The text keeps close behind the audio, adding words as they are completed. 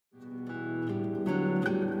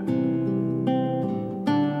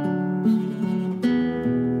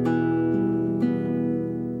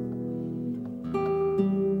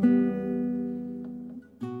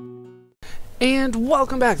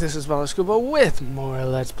Welcome back, this is Scuba with more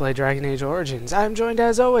Let's Play Dragon Age Origins. I'm joined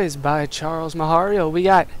as always by Charles Mahario. We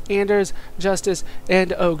got Anders, Justice,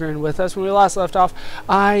 and Ogren with us. When we last left off,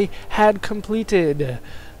 I had completed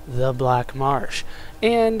the Black Marsh.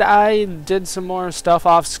 And I did some more stuff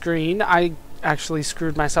off screen. I actually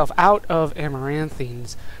screwed myself out of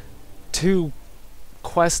Amaranthine's 2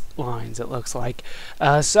 quest lines, it looks like.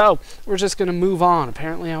 So we're just gonna move on.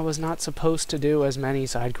 Apparently I was not supposed to do as many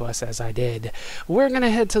side quests as I did. We're gonna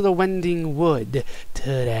head to the Wending Wood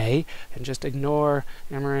today and just ignore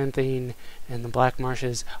Amaranthine and the Black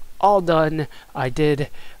Marshes. All done. I did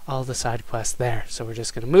all the side quests there, so we're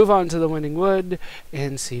just gonna move on to the Wending Wood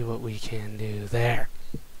and see what we can do there.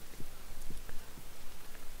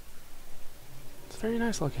 It's very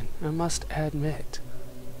nice looking, I must admit.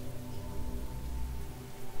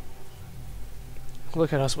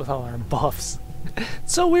 Look at us with all our buffs.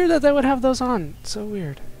 It's so weird that they would have those on. It's so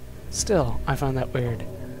weird. Still, I find that weird.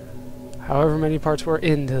 However many parts we're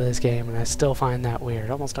into this game, and I still find that weird.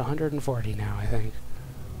 Almost 140 now, I think.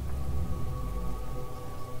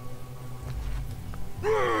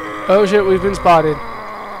 Oh shit, we've been spotted.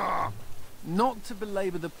 Not to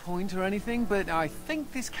belabor the point or anything, but I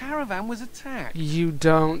think this caravan was attacked. You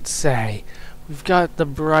don't say. We've got the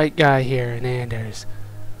bright guy here in Anders.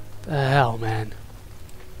 The hell, man.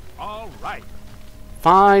 All right.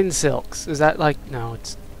 Fine silks. Is that like... No,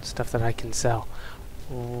 it's stuff that I can sell.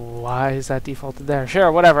 Why is that defaulted there?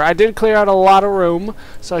 Sure, whatever. I did clear out a lot of room,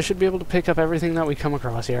 so I should be able to pick up everything that we come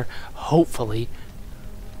across here. Hopefully.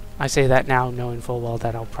 I say that now, knowing full well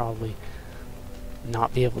that I'll probably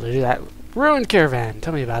not be able to do that. Ruined caravan.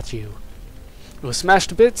 Tell me about you. It was smashed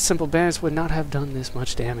to bits. Simple bandits would not have done this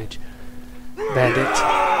much damage. Bandit.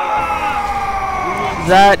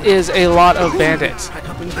 That is a lot of bandits.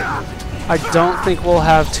 I don't think we'll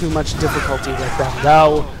have too much difficulty with them,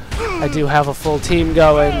 though. I do have a full team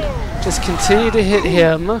going. Just continue to hit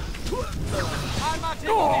him.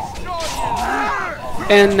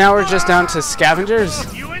 And now we're just down to scavengers.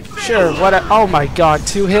 Sure, oh my god,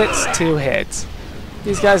 2 hits? 2 hits.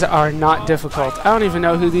 These guys are not difficult. I don't even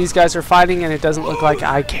know who these guys are fighting, and it doesn't look like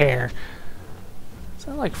I care. Is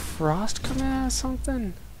that like frost coming out of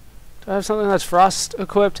something? Do I have something that's frost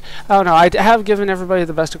equipped? I don't know. I have given everybody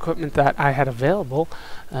the best equipment that I had available.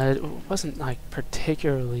 It wasn't like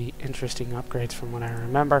particularly interesting upgrades from what I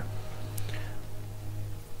remember.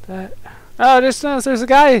 Oh, there's a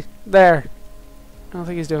guy there. I don't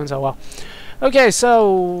think he's doing so well. Okay,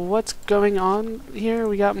 so what's going on here?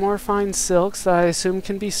 We got more fine silks that I assume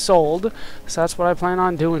can be sold. So that's what I plan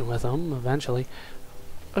on doing with them eventually.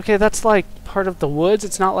 Okay, that's like part of the woods.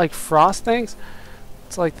 It's not like frost things.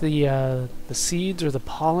 It's like the seeds or the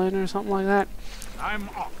pollen or something like that. I'm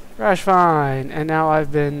off. Rash fine. And now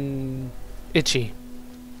I've been itchy.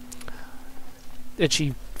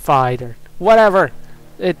 Itchy-fied or whatever.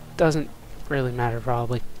 It doesn't really matter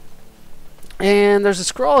probably. And there's a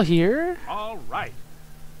scroll here. All right.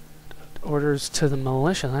 Orders to the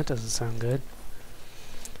militia. That doesn't sound good.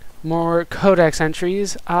 More codex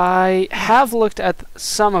entries. I have looked at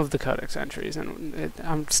some of the codex entries, and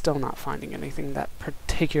I'm still not finding anything that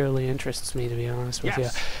particularly interests me, to be honest with you.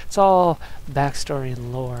 It's all backstory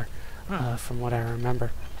and lore, from what I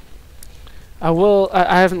remember. I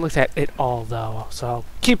haven't looked at it all, though, so I'll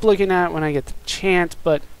keep looking at it when I get the chance,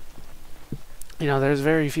 but, you know, there's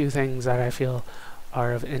very few things that I feel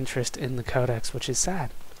are of interest in the codex, which is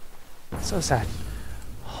sad. So sad.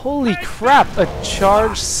 Holy crap, a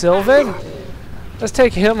charged Sylvan? Let's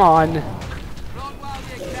take him on.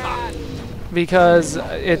 Because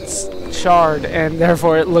it's charred and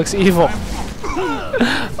therefore it looks evil.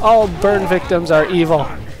 All burn victims are evil.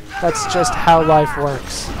 That's just how life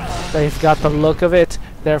works. They've got the look of it,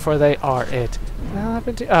 therefore they are it. What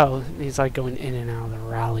happened to... Oh, he's like going in and out of the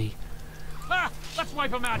rally. Let's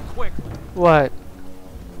wipe him out quick. What?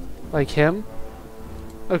 Like him?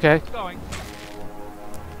 Okay. Going.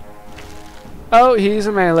 Oh, he's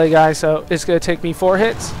a melee guy, so it's going to take me 4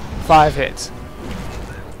 hits? 5 hits.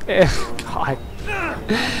 God.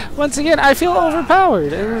 Once again, I feel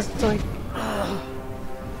overpowered. And it's like...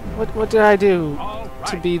 What did I do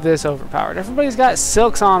to be this overpowered? Everybody's got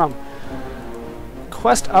silks on them.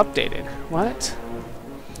 Quest updated. What?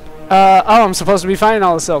 Oh, I'm supposed to be fighting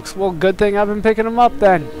all the silks. Well, good thing I've been picking them up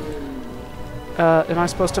then. Am I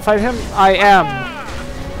supposed to fight him? I am.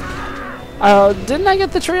 Didn't I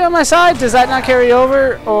get the tree on my side? Does that not carry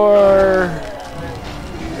over? Or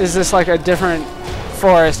is this like a different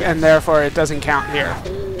forest and therefore it doesn't count here?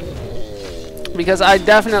 Because I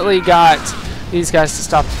definitely got these guys to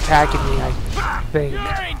stop attacking me, I think.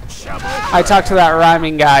 I talked to that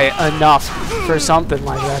rhyming guy enough for something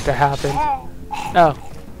like that to happen.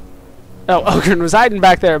 Oh. Oh, Ogren was hiding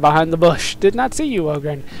back there behind the bush. Did not see you,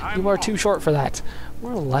 Ogren. You are too short for that.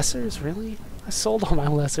 More lessers, really? I sold all my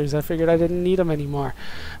lessers. I figured I didn't need them anymore.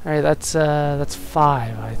 All right, that's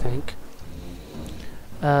 5, I think.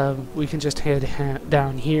 We can just head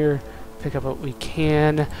down here, pick up what we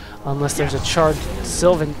can, unless there's a charged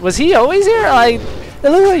Sylvan. Was he always here? It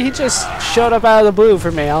looked like he just showed up out of the blue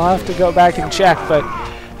for me. I'll have to go back and check, but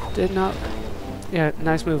did not. Yeah,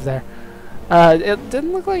 nice move there. It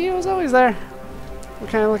didn't look like he was always there. What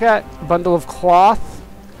can I look at? A bundle of cloth,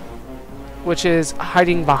 which is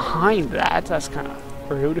hiding behind that. That's kind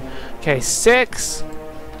of rude. Okay, 6.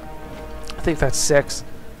 I think that's 6.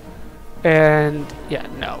 And yeah,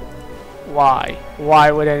 no. Why?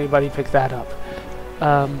 Why would anybody pick that up?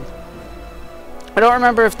 I don't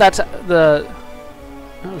remember if that's the...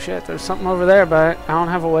 Oh shit, there's something over there, but I don't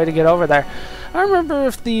have a way to get over there. I don't remember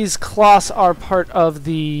if these cloths are part of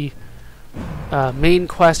the main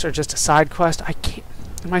quest or just a side quest. I can't...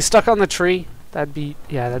 Am I stuck on the tree? That'd be...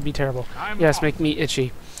 Yeah, that'd be terrible. Yes, make me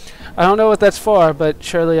itchy. I don't know what that's for, but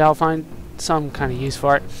surely I'll find some kind of use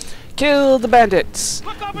for it. Kill the bandits!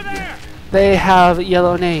 Look over there! They have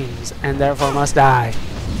yellow names, and therefore must die.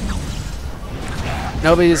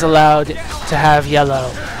 Nobody's allowed to have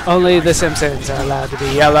yellow. Only the Simpsons are allowed to be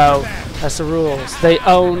yellow. That's the rules. They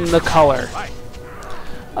own the color.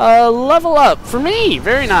 Level up for me.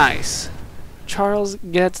 Very nice. Charles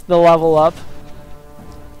gets the level up.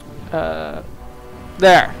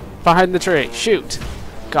 There, behind the tree. Shoot.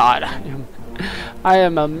 God, I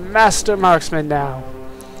am a master marksman now.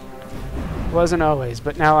 Wasn't always,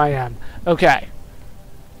 but now I am. Okay.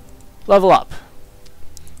 Level up.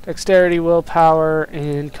 Dexterity, willpower,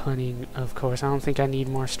 and cunning, of course. I don't think I need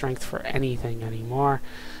more strength for anything anymore.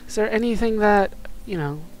 Is there anything that, you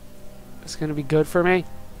know, is going to be good for me?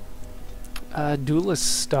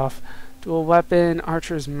 Duelist stuff. Dual weapon,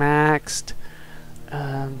 archer's maxed.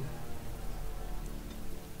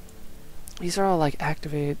 These are all like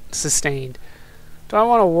activated, sustained. Do I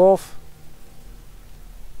want a wolf?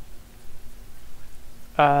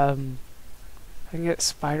 I can get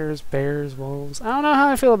spiders, bears, wolves. I don't know how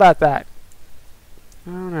I feel about that.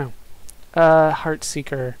 I don't know.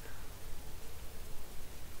 Heartseeker.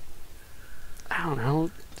 I don't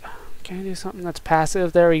know. Can I do something that's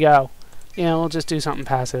passive? There we go. Yeah, we'll just do something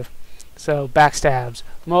passive. So, backstabs.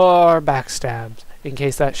 More backstabs. In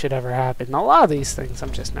case that should ever happen. A lot of these things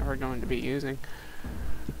I'm just never going to be using.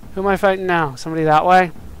 Who am I fighting now? Somebody that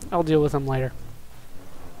way? I'll deal with them later.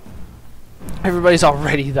 Everybody's all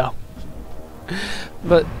ready, though.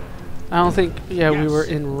 But I don't think... Yeah, yes. We were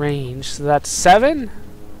in range. So that's 7?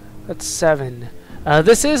 That's 7.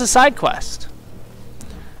 This is a side quest.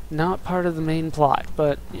 Not part of the main plot.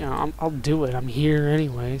 But, you know, I'll do it. I'm here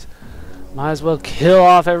anyways. Might as well kill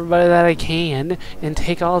off everybody that I can and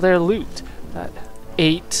take all their loot. That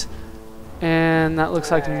 8. And that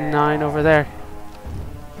looks like 9 over there.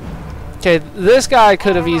 Okay, this guy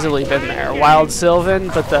could have easily been there, Wild Sylvan,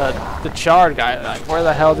 but the charred guy, like, where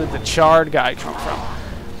the hell did the charred guy come from?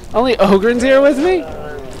 Only Ogren's here with me?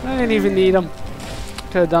 I didn't even need him.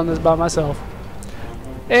 Could have done this by myself.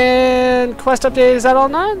 And quest update, is that all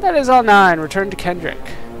 9? That is all 9. Return to Kendrick.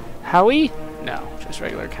 Howie? No, just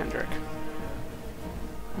regular Kendrick.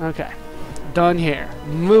 Okay, done here.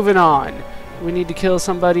 Moving on. We need to kill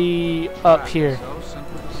somebody up here.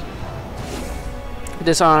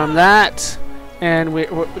 Disarm that, and we're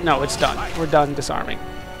no, it's done. We're done disarming.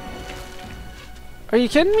 Are you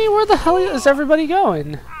kidding me? Where the hell is everybody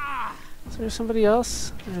going? Is there somebody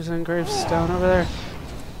else? There's an engraved stone over there.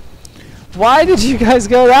 Why did you guys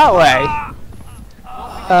go that way?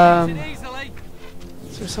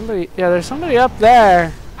 Is there somebody? Yeah, there's somebody up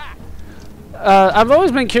there. I've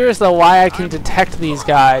always been curious though why I can detect these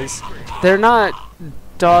guys. They're not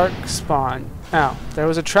dark spawn. Oh, there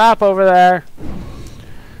was a trap over there.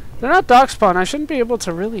 They're not dark spawn. I shouldn't be able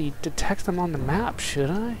to really detect them on the map,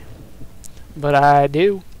 should I? But I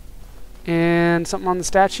do. And something on the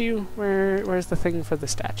statue? Where's the thing for the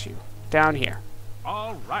statue? Down here.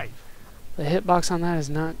 All right. The hitbox on that is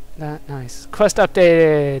not that nice. Quest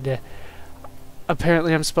updated.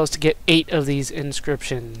 Apparently I'm supposed to get 8 of these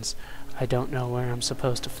inscriptions. I don't know where I'm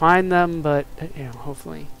supposed to find them, but you know,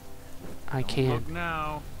 hopefully I can. Look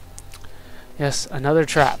now. Yes, another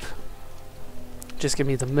trap. Just give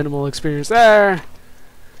me the minimal experience there.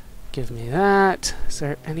 Give me that. Is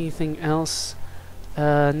there anything else?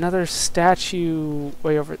 Another statue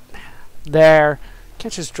way over there.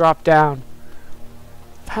 Can't just drop down.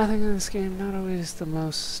 Pathing in this game not always the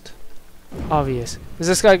most obvious. Is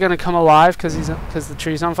this guy gonna come alive because the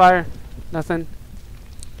tree's on fire? Nothing.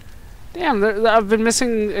 Damn, I've been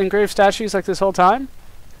missing engraved statues like this whole time?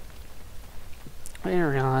 I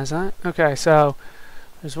didn't realize that. Okay, so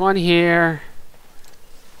there's one here.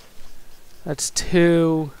 That's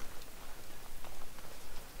 2.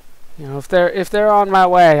 You know, if they're on my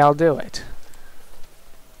way, I'll do it.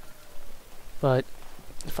 But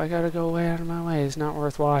if I gotta go way out of my way, it's not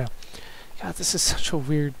worthwhile. God, this is such a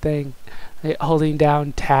weird thing. Like, holding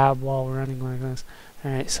down tab while running like this.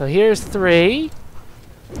 Alright, so here's 3.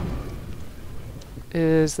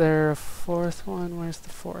 Is there a 4th one? Where's the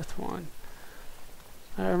 4th one?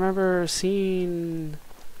 I remember seeing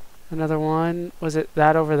another one. Was it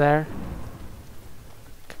that over there?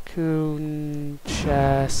 Cocoon,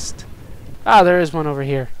 chest. Ah, there is one over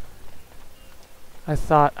here. I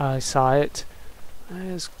thought I saw it. That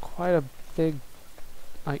is quite a big,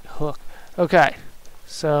 like, hook. Okay,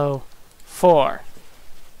 so 4.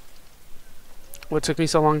 What took me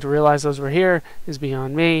so long to realize those were here is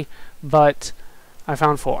beyond me, but I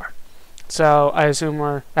found 4. So I assume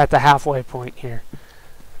we're at the halfway point here.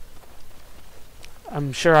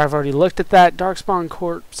 I'm sure I've already looked at that Darkspawn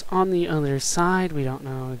corpse on the other side. We don't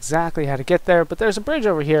know exactly how to get there, but there's a bridge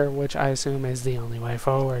over here, which I assume is the only way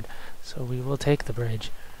forward. So we will take the bridge.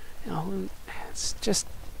 You know, it's just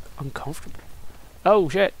uncomfortable. Oh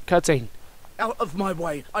shit, cutscene. Out of my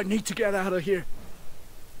way. I need to get out of here.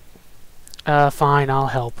 Fine, I'll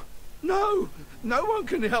help. No! No one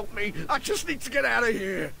can help me. I just need to get out of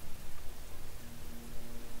here.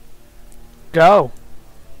 Go.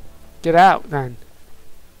 Get out, then.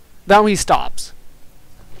 Now he stops.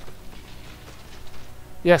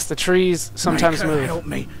 Yes, the trees sometimes Make her move. help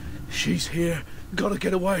me. She's here. Gotta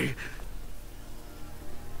get away.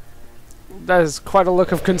 That is quite a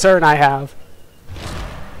look of concern I have.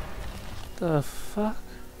 The fuck?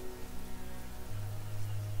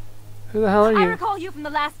 Who the hell are I you? recall you from the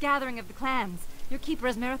last gathering of the clans. Your keeper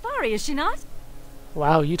is Marathari, is she not?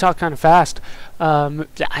 Wow, you talk kind of fast. I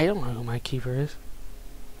don't know who my keeper is.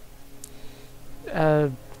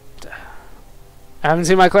 I haven't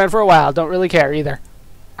seen my clan for a while. Don't really care either.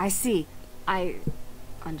 I see. I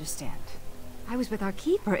understand. I was with our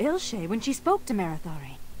keeper, Ilshe, when she spoke to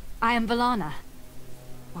Marathari. I am Valana.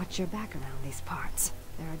 Watch your back around these parts.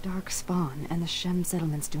 They're a dark spawn, and the Shem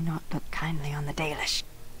settlements do not look kindly on the Dalish.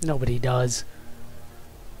 Nobody does.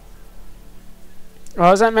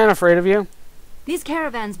 Oh, is that man afraid of you? These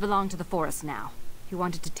caravans belong to the forest now. He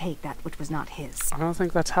wanted to take that which was not his. I don't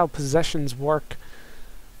think that's how possessions work.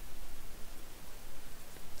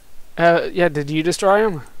 Yeah, did you destroy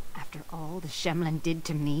him? After all the Shemlin did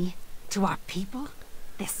to me, to our people,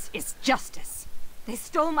 this is justice. They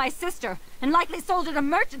stole my sister, and likely sold her to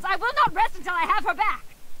merchants. I will not rest until I have her back.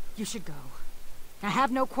 You should go. I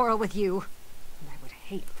have no quarrel with you, and I would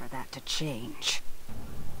hate for that to change.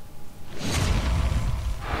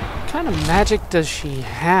 What kind of magic does she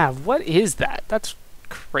have? What is that? That's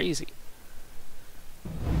crazy.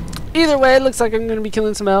 Either way, it looks like I'm going to be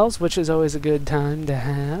killing some elves, which is always a good time to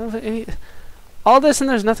have. All this and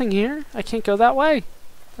there's nothing here? I can't go that way?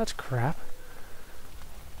 That's crap.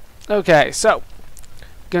 Okay, so.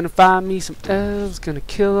 Gonna find me some elves, gonna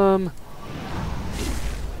kill them.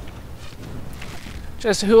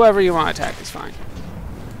 Just whoever you want to attack is fine.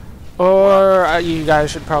 Or you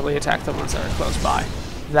guys should probably attack the ones that are close by.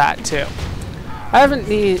 That too. I haven't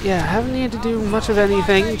needed to do much of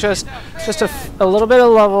anything. Just a little bit of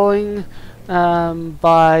leveling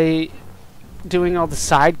by doing all the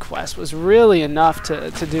side quests was really enough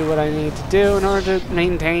to do what I need to do in order to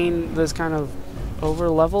maintain this kind of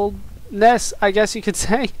over-leveledness, I guess you could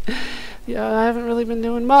say. Yeah, I haven't really been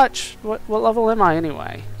doing much. What level am I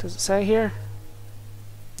anyway? Does it say here?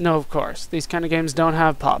 No, of course. These kind of games don't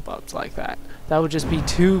have pop-ups like that. That would just be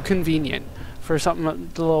too convenient for something, a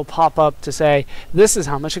little pop-up to say, this is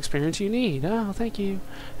how much experience you need. Oh, thank you.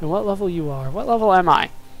 And what level you are. What level am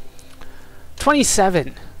I?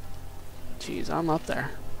 27. Jeez, I'm up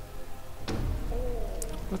there.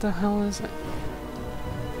 What the hell is it?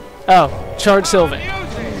 Oh, charge Sylvan.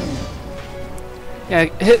 Yeah,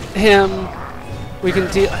 hit him. We can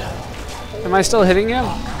deal. Am I still hitting him?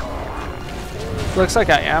 Looks like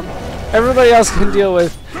I am. Everybody else can deal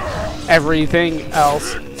with everything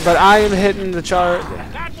else, but I am hitting the charge.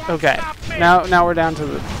 Okay, now we're down to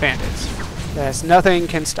the bandits. Yes, nothing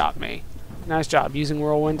can stop me. Nice job using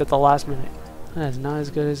whirlwind at the last minute. That is not as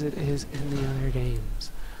good as it is in the other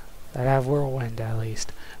games that have whirlwind, at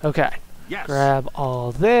least. Okay, yes. Grab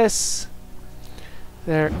all this.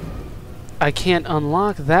 There. I can't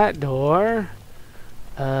unlock that door.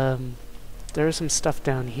 There's some stuff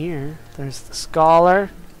down here. There's the scholar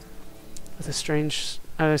with a strange.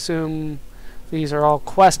 I assume these are all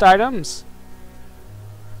quest items.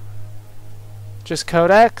 Just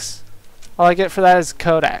codex? All I get for that is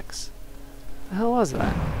codex. The hell was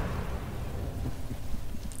that?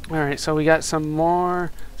 Alright, so we got some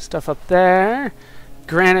more stuff up there.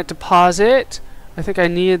 Granite deposit. I think I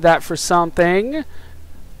needed that for something.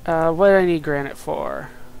 What did I need granite for?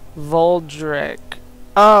 Voldrick.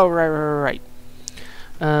 Oh, right.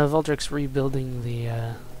 Voldrick's rebuilding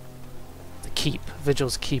the keep.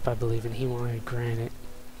 Vigil's keep, I believe, and he wanted granite.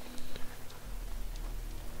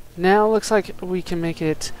 Now looks like we can make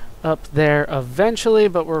it up there eventually,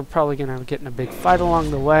 but we're probably going to get in a big fight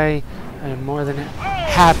along the way. I am more than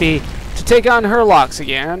happy to take on Herlocks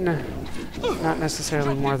again. Not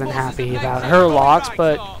necessarily more than happy about Herlocks,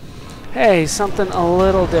 but hey, something a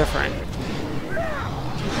little different.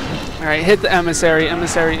 Alright, hit the emissary.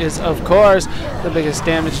 Emissary is, of course, the biggest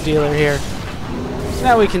damage dealer here.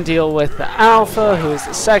 Now we can deal with the Alpha, who is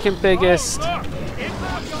the second biggest.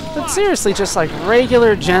 But seriously, just like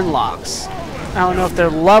regular genlocks. I don't know if their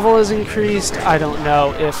level is increased. I don't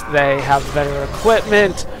know if they have better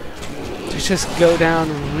equipment. They just go down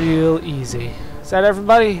real easy. Is that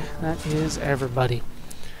everybody? That is everybody.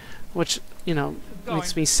 Which, you know,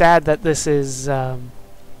 makes me sad that this is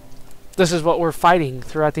what we're fighting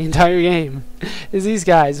throughout the entire game. Is these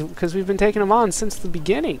guys, because we've been taking them on since the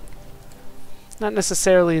beginning. Not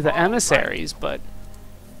necessarily the emissaries, but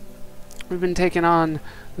we've been taking on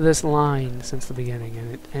this line since the beginning,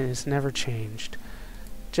 and it's never changed.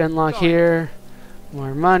 Genlock here,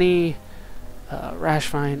 more money,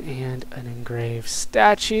 Rashvine, and an engraved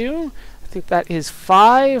statue. I think that is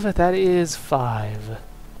 5. That is 5.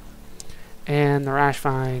 And the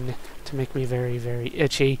Rashvine to make me very, very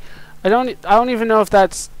itchy. I don't even know if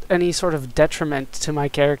that's any sort of detriment to my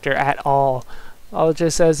character at all. All it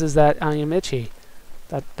just says is that I am itchy.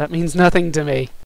 That means nothing to me.